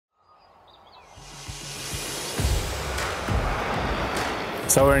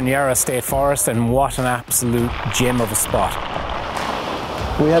So we're in Yarra State Forest, and what an absolute gem of a spot.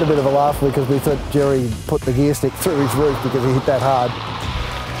 We had a bit of a laugh because we thought Jerry put the gear stick through his roof because he hit that hard.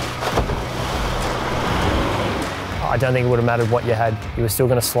 I don't think it would have mattered what you had. You were still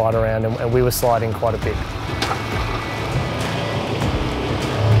going to slide around, and we were sliding quite a bit.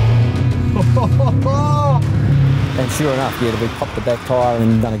 And sure enough, yeah, we popped the back tyre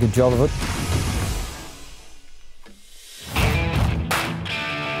and done a good job of it.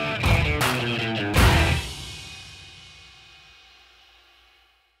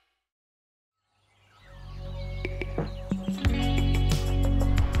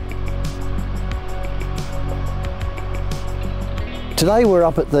 Today we're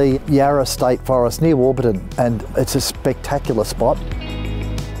up at the Yarra State Forest near Warburton, and it's a spectacular spot.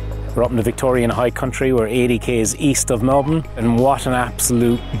 We're up in the Victorian High Country. We're 80 k's east of Melbourne, and what an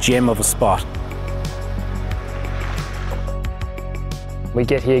absolute gem of a spot. We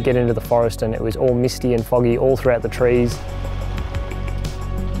get here, get into the forest, and it was all misty and foggy all throughout the trees.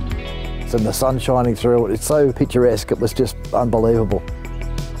 And the sun shining through it, it's so picturesque, it was just unbelievable.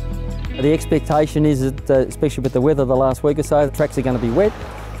 The expectation is that, especially with the weather the last week or so, the tracks are going to be wet,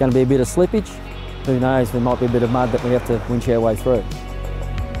 going to be a bit of slippage. Who knows, there might be a bit of mud that we have to winch our way through.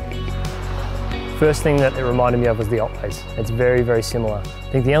 First thing that it reminded me of was the alt pace. It's very, very similar.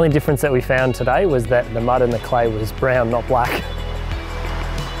 I think the only difference that we found today was that the mud and the clay was brown, not black.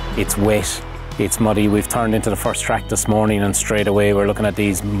 It's wet, it's muddy. We've turned into the first track this morning, and straight away we're looking at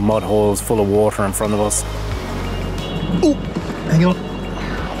these mud holes full of water in front of us. Ooh, hang on.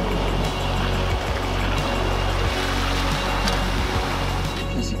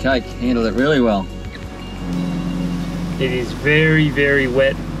 Cake, handled it really well. It is very, very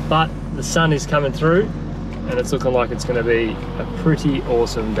wet, but the sun is coming through and it's looking like it's going to be a pretty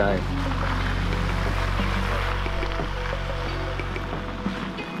awesome day.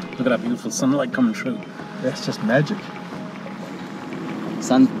 Look at that beautiful sunlight coming through. That's just magic.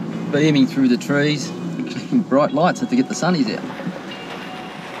 Sun beaming through the trees, bright lights have to get the sunnies out.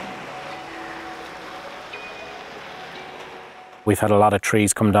 We've had a lot of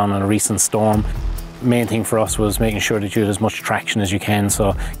trees come down in a recent storm. Main thing for us was making sure that you had as much traction as you can,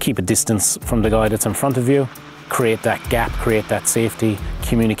 so keep a distance from the guy that's in front of you, create that gap, create that safety,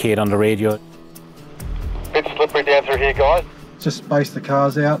 communicate on the radio. Bit slippery down through here, guys. Just space the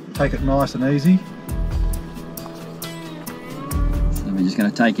cars out, take it nice and easy. So we're just going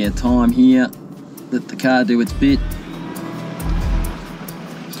to take our time here, let the car do its bit.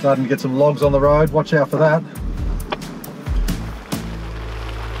 Starting to get some logs on the road, watch out for that.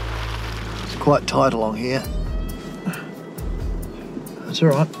 Quite tight along here. That's all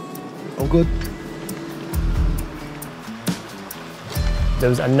right, all good. There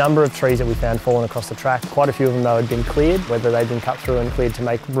was a number of trees that we found fallen across the track. Quite a few of them though had been cleared, whether they'd been cut through and cleared to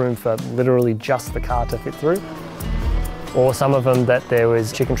make room for literally just the car to fit through, or some of them that there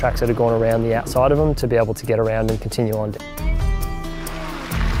was chicken tracks that had gone around the outside of them to be able to get around and continue on.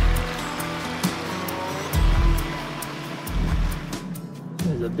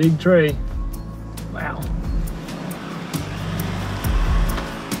 There's a big tree. Wow.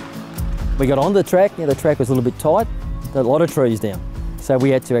 We got on the track, the track was a little bit tight, a lot of trees down. So we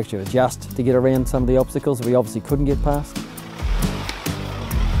had to actually adjust to get around some of the obstacles that we obviously couldn't get past.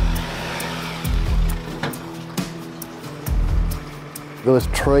 There was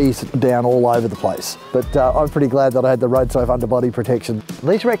trees down all over the place, but I'm pretty glad that I had the road-safe underbody protection.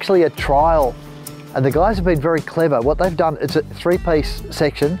 These are actually a trial, and the guys have been very clever. What they've done, it's a three-piece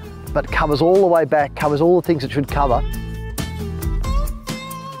section, but covers all the way back, covers all the things it should cover.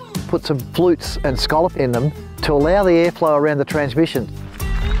 Put some flutes and scallop in them to allow the airflow around the transmission.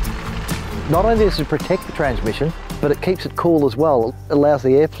 Not only does it protect the transmission, but it keeps it cool as well. It allows the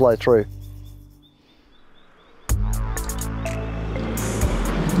airflow through.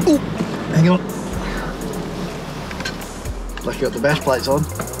 Ooh, hang on. Lucky got the bash plates on.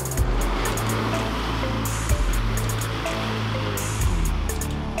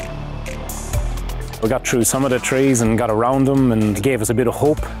 We got through some of the trees and got around them, and it gave us a bit of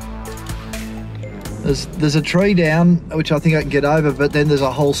hope. There's a tree down, which I think I can get over, but then there's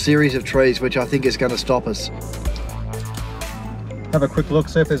a whole series of trees, which I think is going to stop us. Have a quick look,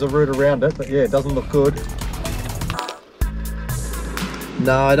 see if there's a route around it, but yeah, it doesn't look good.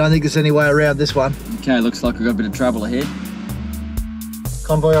 No, I don't think there's any way around this one. Okay, looks like we've got a bit of trouble ahead.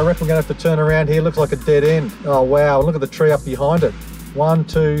 Convoy, I reckon we're going to have to turn around here. Looks like a dead end. Oh wow, look at the tree up behind it. 1,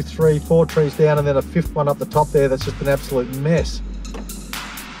 2, 3, 4 trees down, and then a fifth one up the top there that's just an absolute mess.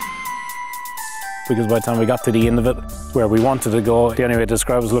 Because by the time we got to the end of it, where we wanted to go, the only way to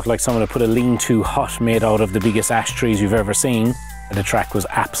describe it looked like someone had put a lean-to hut made out of the biggest ash trees you've ever seen, The track was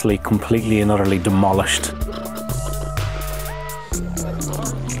absolutely, completely and utterly demolished.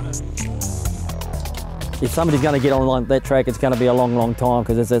 If somebody's going to get on like that track, it's going to be a long, long time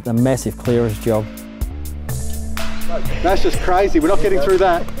because it's a massive clearance job. That's just crazy. We're not getting through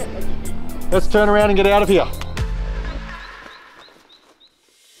that. Let's turn around and get out of here.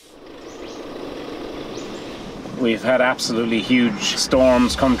 We've had absolutely huge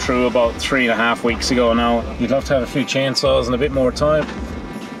storms come through about 3.5 weeks ago now. You'd love to have a few chainsaws and a bit more time.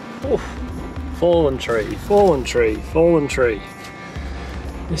 Oof. Fallen tree, fallen tree, fallen tree.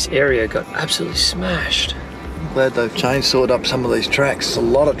 This area got absolutely smashed. I'm glad they've chainsawed up some of these tracks. There's a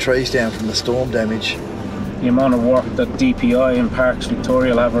lot of trees down from the storm damage. The amount of work that DPI and Parks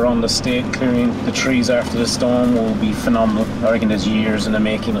Victoria will have around the state clearing the trees after the storm will be phenomenal. I reckon there's years in the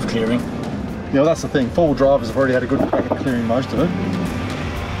making of clearing. You know, that's the thing. Four-wheel drivers have already had a good crack at clearing most of it.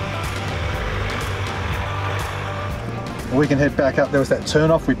 We can head back up. There was that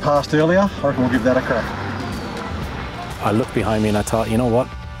turn-off we passed earlier. I reckon we'll give that a crack. I looked behind me and I thought, you know what?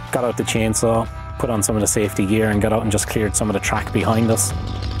 Got out the chainsaw, put on some of the safety gear and got out and just cleared some of the track behind us.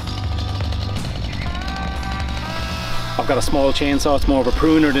 I've got a small chainsaw, it's more of a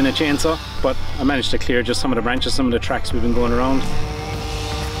pruner than a chainsaw, but I managed to clear just some of the branches, some of the tracks we've been going around.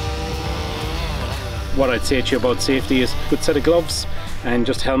 What I'd say to you about safety is a good set of gloves and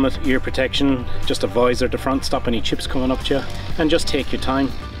just helmet, ear protection, just a visor at the front, stop any chips coming up to you, and just take your time.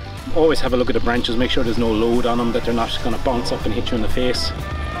 Always have a look at the branches, make sure there's no load on them, that they're not going to bounce up and hit you in the face.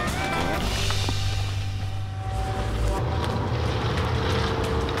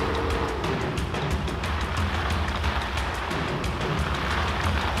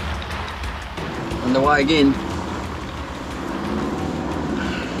 On the way again.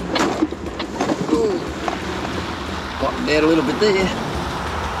 Bottomed out a little bit there.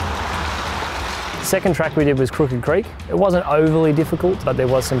 Second track we did was Crooked Creek. It wasn't overly difficult, but there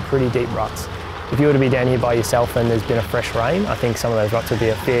was some pretty deep ruts. If you were to be down here by yourself and there's been a fresh rain, I think some of those ruts would be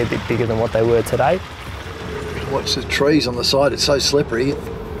a fair bit bigger than what they were today. Watch the trees on the side, it's so slippery.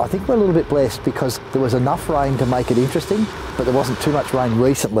 I think we're a little bit blessed because there was enough rain to make it interesting, but there wasn't too much rain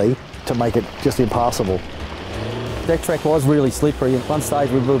recently to make it just impassable. That track was really slippery. At one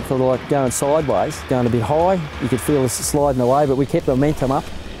stage we were like going sideways, going a bit high. You could feel us sliding away, but we kept the momentum up.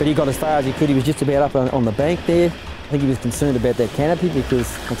 But he got as far as he could. He was just about up on the bank there. I think he was concerned about that canopy because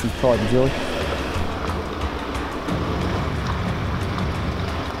that's his pride and joy.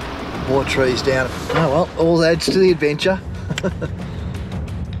 More trees down. Oh well, all adds to the adventure.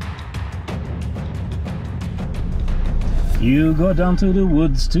 You go down to the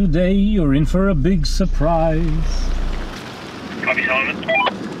woods today, you're in for a big surprise. Copy, Simon.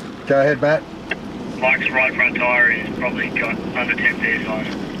 Go ahead, Matt. Mike's right front tyre is probably got under 10 psi.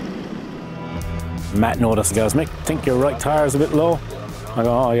 Matt noticed, he goes, Mick, think your right tyre's a bit low? I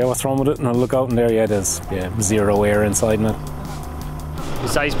go, oh yeah, what's wrong with it? And I look out and there, yeah, there's zero air inside in it.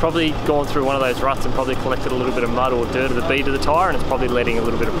 So he's probably gone through one of those ruts and probably collected a little bit of mud or dirt at the bead of the tyre, and it's probably letting a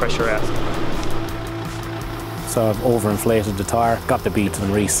little bit of pressure out. So I've overinflated the tyre, got the beads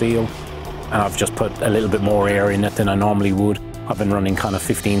and resealed, and I've just put a little bit more air in it than I normally would. I've been running kind of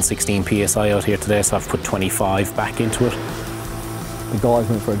 15, 16 PSI out here today, so I've put 25 back into it. The guys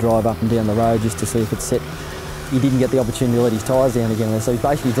went for a drive up and down the road just to see if it's set. He didn't get the opportunity to let his tyres down again, so he's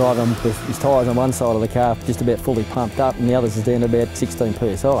basically driving with his tyres on one side of the car just about fully pumped up, and the others is down to about 16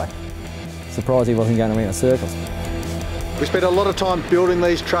 PSI. Surprised he wasn't going around in circles. We spent a lot of time building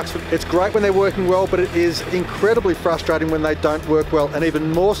these trucks. It's great when they're working well, but it is incredibly frustrating when they don't work well, and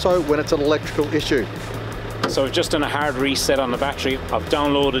even more so when it's an electrical issue. So I've just done a hard reset on the battery. I've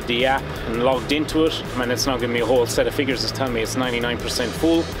downloaded the app and logged into it, and it's now giving me a whole set of figures. It's telling me it's 99%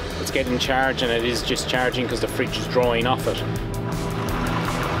 full. It's getting charged, and it is just charging because the fridge is drawing off it.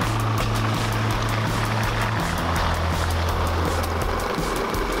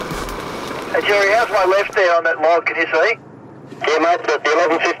 Hey Jerry, how's my left there on that log, can you see? Yeah mate, the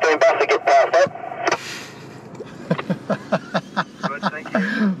 1115 bus will get past that. Good, thank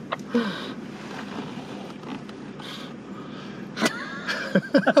you.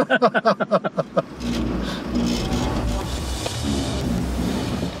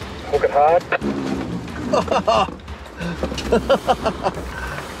 Hook it hard.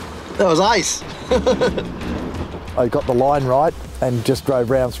 That was ace. I got the line right and just drove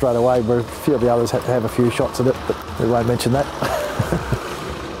round straight away, where a few of the others had to have a few shots at it, but we won't mention that.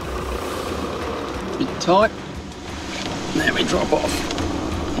 Bit tight. Now we drop off.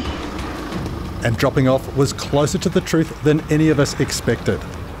 And dropping off was closer to the truth than any of us expected.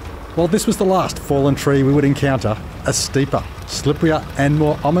 While this was the last fallen tree we would encounter, a steeper, slipperier and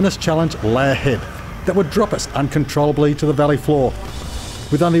more ominous challenge lay ahead. that would drop us uncontrollably to the valley floor,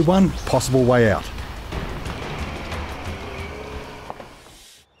 with only one possible way out.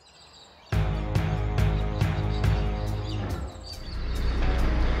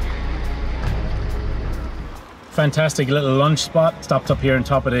 Fantastic little lunch spot, stopped up here on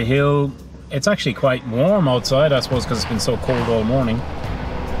top of the hill. It's actually quite warm outside, I suppose, because it's been so cold all morning.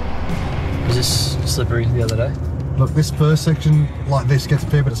 Was this slippery the other day? Look, this first section like this gets a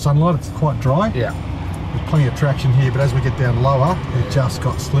fair bit of sunlight, it's quite dry. Yeah. There's plenty of traction here, but as we get down lower, it just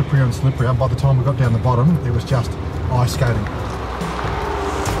got slipperier and slipperier. By the time we got down the bottom, it was just ice skating.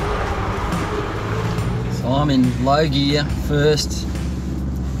 So I'm in low gear first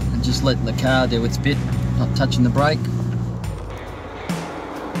and just letting the car do its bit, not touching the brake.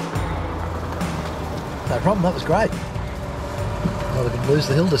 No problem, that was great. Well, we could lose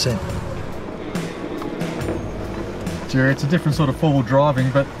the hill descent. Jerry, it's a different sort of four-wheel driving,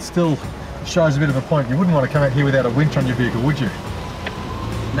 but still shows a bit of a point. You wouldn't want to come out here without a winch on your vehicle, would you?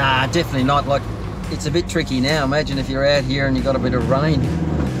 Nah, definitely not. Like, it's a bit tricky now. Imagine if you're out here and you've got a bit of rain.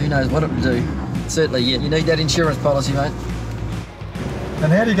 Who knows what it would do. Certainly, you need that insurance policy, mate.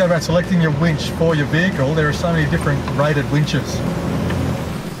 And how do you go about selecting your winch for your vehicle? There are so many different rated winches.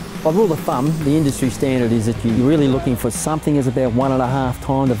 By rule of thumb, the industry standard is that you're really looking for something that's about 1.5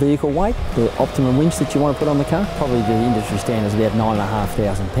 times the vehicle weight, the optimum winch that you want to put on the car. Probably the industry standard is about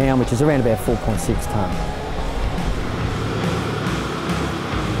 9,500 pounds, which is around about 4.6 tonne.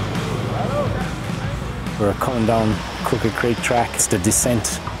 We're coming down Crooked Creek track. It's the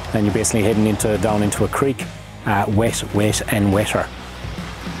descent, and you're basically heading down into a creek, wet, and wetter.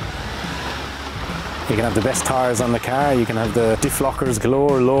 You can have the best tyres on the car, you can have the diff lockers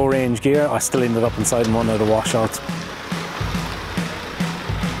galore, low range gear. I still ended up inside in one of the washouts.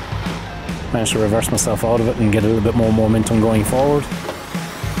 Managed to reverse myself out of it and get a little bit more momentum going forward.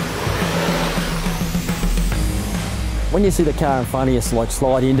 When you see the car in front of you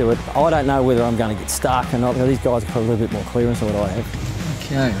slide into it, I don't know whether I'm going to get stuck or not. These guys have got a little bit more clearance than what I have.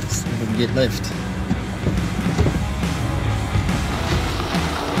 Okay, let's see if we can get left.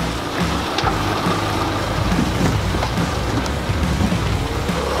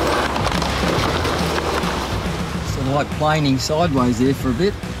 Like planing sideways there for a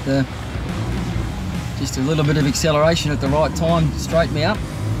bit. Just a little bit of acceleration at the right time straightened me up,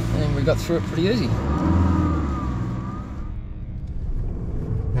 and we got through it pretty easy.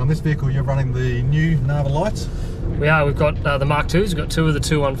 Now on this vehicle you're running the new Nava lights. We are. We've got the Mark IIs. We've got 2 of the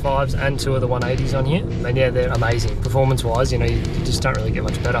 215s and 2 of the 180s on here. And yeah, they're amazing. Performance-wise, you know, you just don't really get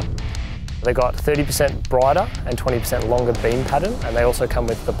much better. They've got 30% brighter and 20% longer beam pattern, and they also come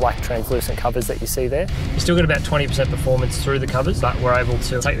with the black translucent covers that you see there. You still get about 20% performance through the covers, but we're able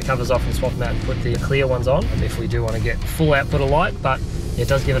to take the covers off and swap them out and put the clear ones on if we do want to get full output of light, but it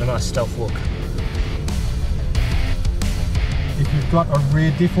does give it a nice stealth look. If you've got a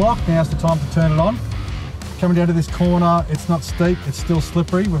rear diff lock, now's the time to turn it on. Coming down to this corner, it's not steep, it's still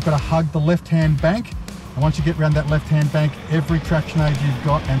slippery. We've got to hug the left-hand bank. And once you get around that left-hand bank, every traction aid you've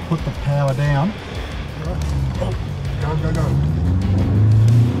got, and put the power down. Oh, go, go, go.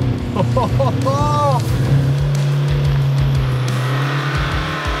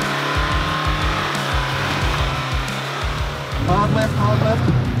 Hard left, hard left.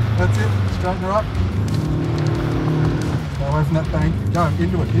 That's it, straighten her up. Stay away from that bank. Go,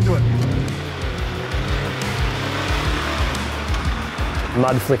 into it, into it.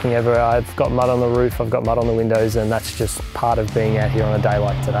 Mud flicking everywhere. I've got mud on the roof, I've got mud on the windows, and that's just part of being out here on a day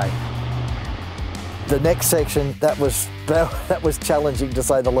like today. The next section, that was challenging to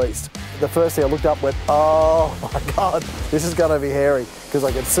say the least. The first thing I looked up went, oh my God, this is going to be hairy, because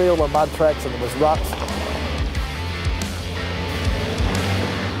I could see all the mud tracks and there was ruts.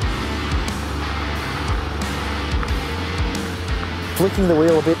 Flicking the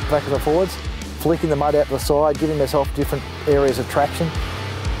wheel a bit backwards and forwards, flicking the mud out to the side, giving myself different areas of traction.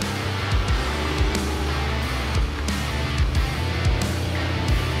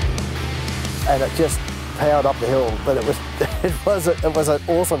 And it just powered up the hill, but it was an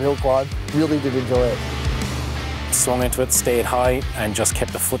awesome hill climb. Really did enjoy it. Swung into it, stayed high, and just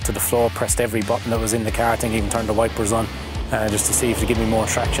kept the foot to the floor, pressed every button that was in the car. I think even turned the wipers on, just to see if it give me more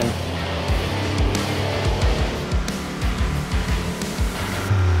traction.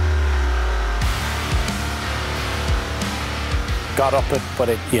 Got up it, but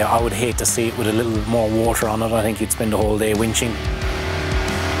yeah, I would hate to see it with a little more water on it. I think you'd spend the whole day winching.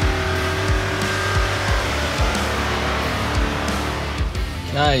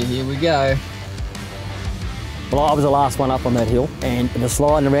 Okay, here we go. Well, I was the last one up on that hill, and it was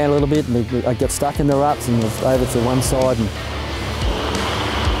sliding around a little bit, and I got stuck in the ruts and was over to one side. And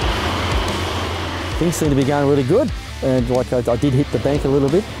Things seem to be going really good, and like I did hit the bank a little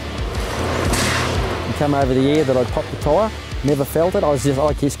bit. And come over the air that I'd popped the tyre, never felt it. I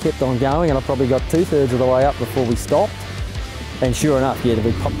just kept on going, and I probably got 2/3 of the way up before we stopped. And sure enough, yeah,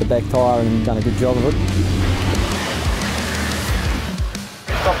 we popped the back tyre and done a good job of it.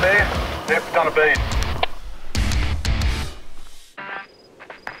 Stop there. Yep, done a bead.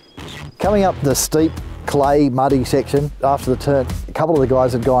 Coming up the steep, clay, muddy section after the turn, a couple of the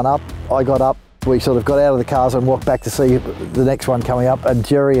guys had gone up. I got up. We sort of got out of the cars and walked back to see the next one coming up, and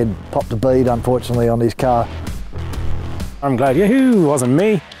Jerry had popped a bead, unfortunately, on his car. I'm glad, yahoo, it wasn't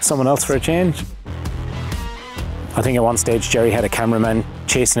me, someone else for a change. I think at one stage Jerry had a cameraman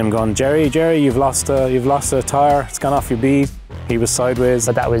chasing him going, Jerry, you've lost a tyre, it's gone off your bead. He was sideways.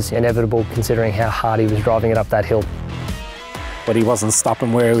 But that was inevitable considering how hard he was driving it up that hill. But he wasn't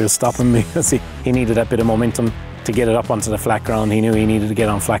stopping where he was stopping because he needed that bit of momentum to get it up onto the flat ground. He knew he needed to get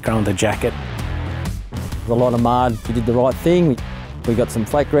on flat ground to jack it. A lot of mud, we did the right thing. We got some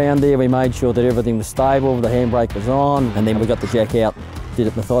flat ground there, we made sure that everything was stable, the handbrake was on, and then we got the jack out. Did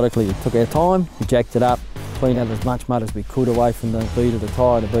it methodically, we took our time, we jacked it up, cleaned out as much mud as we could away from the bead of the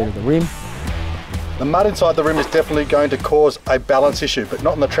tyre, the bead of the rim. The mud inside the rim is definitely going to cause a balance issue, but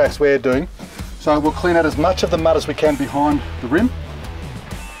not on the tracks we're doing. So we'll clean out as much of the mud as we can behind the rim,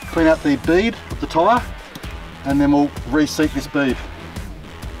 clean out the bead of the tyre, and then we'll reseat this bead.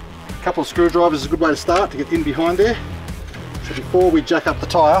 A couple of screwdrivers is a good way to start to get in behind there. So before we jack up the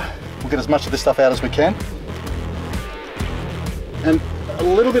tyre, we'll get as much of this stuff out as we can. And a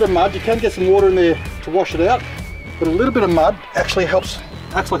little bit of mud, you can get some water in there to wash it out, but a little bit of mud actually acts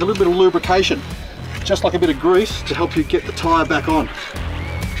like a little bit of lubrication, just like a bit of grease to help you get the tyre back on.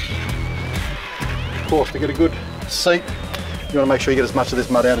 Of course, to get a good seat, you want to make sure you get as much of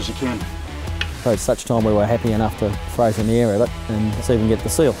this mud out as you can. So at such time we were happy enough to throw some air at it and see if we can get the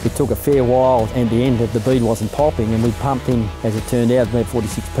seal. It took a fair while and the end of the bead wasn't popping, and we pumped in, as it turned out, about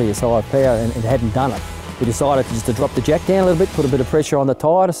 46 psi of power, and it hadn't done it. We decided just to drop the jack down a little bit, put a bit of pressure on the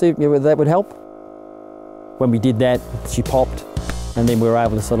tyre to see if that would help. When we did that, she popped, and then we were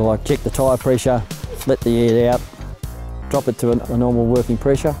able to sort of like check the tyre pressure, let the air out, drop it to a normal working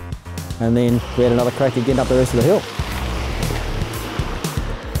pressure, and then we had another crack again up the rest of the hill.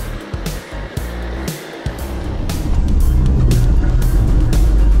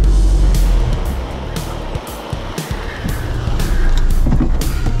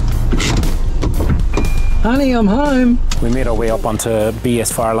 Honey, I'm home. We made our way up onto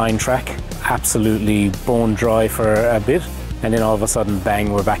BS Fireline track, absolutely bone dry for a bit, and then all of a sudden,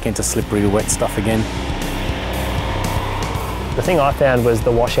 bang, we're back into slippery, wet stuff again. The thing I found was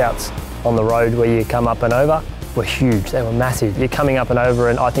the washouts on the road where you come up and over were huge, they were massive. You're coming up and over,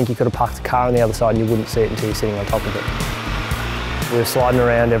 and I think you could have parked a car on the other side and you wouldn't see it until you're sitting on top of it. We were sliding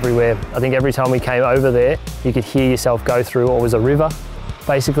around everywhere. I think every time we came over there, you could hear yourself go through what was a river,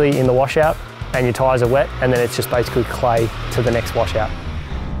 basically, in the washout, and your tyres are wet, and then it's just basically clay to the next washout.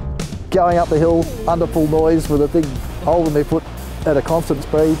 Going up the hill under full noise with a big hole in their foot at a constant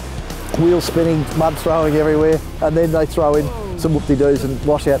speed, wheels spinning, mud throwing everywhere, and then they throw in some whoop-de-doos and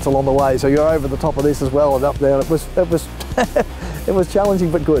washouts along the way. So you're over the top of this as well and up there. It was it was challenging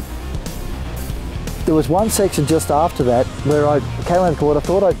but good. There was one section just after that where I came around the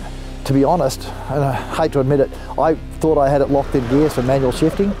corner. To be honest, and I hate to admit it, I thought I had it locked in gear for manual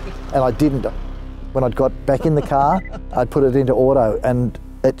shifting, and I didn't. When I'd got back in the car, I'd put it into auto, and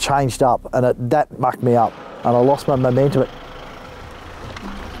it changed up, and that mucked me up, and I lost my momentum.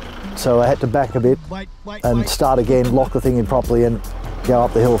 So I had to back a bit and start again, lock the thing in properly, and go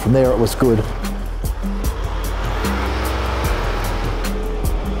up the hill. From there, it was good.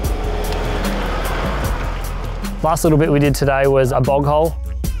 Last little bit we did today was a bog hole.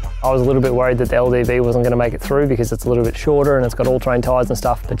 I was a little bit worried that the LDV wasn't going to make it through because it's a little bit shorter and it's got all-terrain tyres and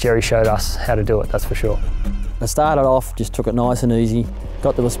stuff, but Jerry showed us how to do it, that's for sure. I started off, just took it nice and easy,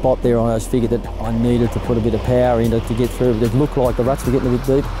 got to a spot there and I just figured that I needed to put a bit of power into it to get through. It looked like the ruts were getting a bit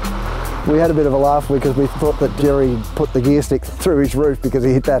deep. We had a bit of a laugh because we thought that Jerry put the gear stick through his roof because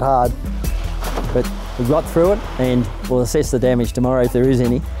he hit that hard. But we got through it, and we'll assess the damage tomorrow if there is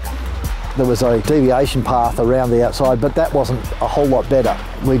any. There was a deviation path around the outside, but that wasn't a whole lot better.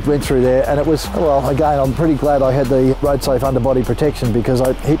 We went through there and it was, well, again, I'm pretty glad I had the road safe underbody protection because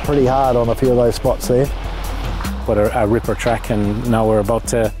I hit pretty hard on a few of those spots there. But a ripper track, and now we're about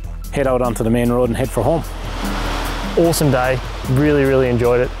to head out onto the main road and head for home. Awesome day, really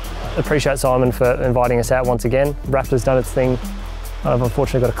enjoyed it. Appreciate Simon for inviting us out once again. Raptor's done its thing. I've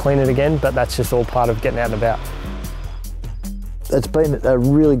unfortunately got to clean it again, but that's just all part of getting out and about. It's been a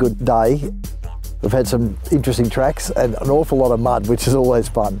really good day. We've had some interesting tracks and an awful lot of mud, which is always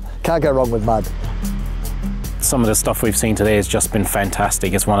fun. Can't go wrong with mud. Some of the stuff we've seen today has just been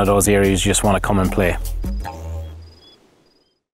fantastic. It's one of those areas you just want to come and play.